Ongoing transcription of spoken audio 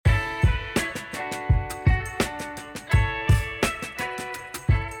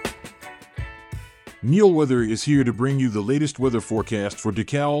Neil Weather is here to bring you the latest weather forecast for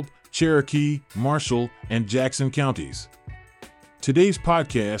DeKalb, Cherokee, Marshall, and Jackson counties. Today's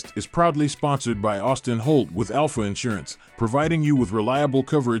podcast is proudly sponsored by Austin Holt with Alpha Insurance, providing you with reliable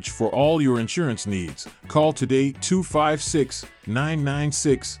coverage for all your insurance needs. Call today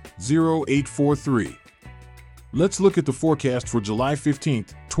 256-996-0843. Let's look at the forecast for July 15,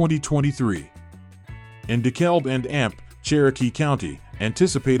 2023. In DeKalb and Amp, Cherokee County,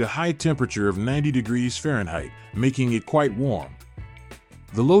 anticipate a high temperature of 90 degrees Fahrenheit, making it quite warm.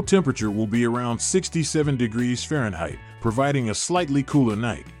 The low temperature will be around 67 degrees Fahrenheit, providing a slightly cooler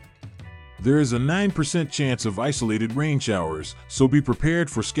night. There is a 9% chance of isolated rain showers, so be prepared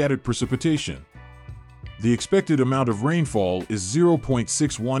for scattered precipitation. The expected amount of rainfall is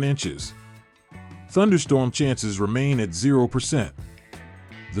 0.61 inches. Thunderstorm chances remain at 0%.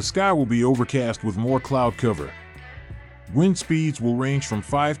 The sky will be overcast with more cloud cover. Wind speeds will range from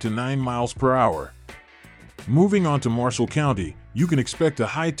 5 to 9 miles per hour. Moving on to Marshall County, you can expect a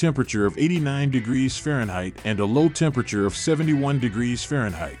high temperature of 89 degrees Fahrenheit and a low temperature of 71 degrees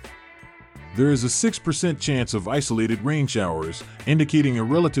Fahrenheit. There is a 6% chance of isolated rain showers, indicating a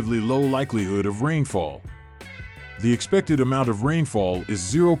relatively low likelihood of rainfall. The expected amount of rainfall is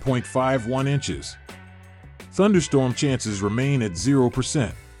 0.51 inches. Thunderstorm chances remain at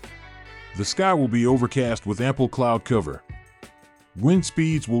 0%. The sky will be overcast with ample cloud cover. Wind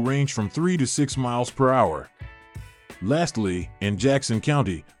speeds will range from 3 to 6 miles per hour. Lastly, in Jackson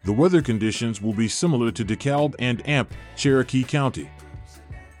County, the weather conditions will be similar to DeKalb and Amp, Cherokee County.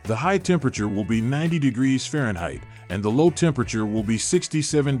 The high temperature will be 90 degrees Fahrenheit, and the low temperature will be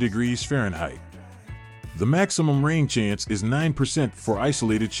 67 degrees Fahrenheit. The maximum rain chance is 9% for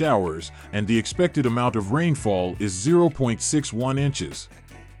isolated showers, and the expected amount of rainfall is 0.61 inches.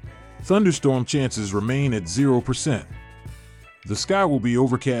 Thunderstorm chances remain at 0%. The sky will be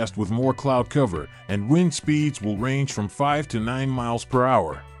overcast with more cloud cover, and wind speeds will range from 5 to 9 miles per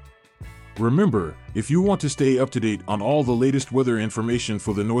hour. Remember, if you want to stay up to date on all the latest weather information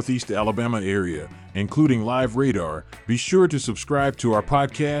for the Northeast Alabama area, including live radar, be sure to subscribe to our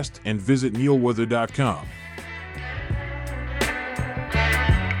podcast and visit neilweather.com.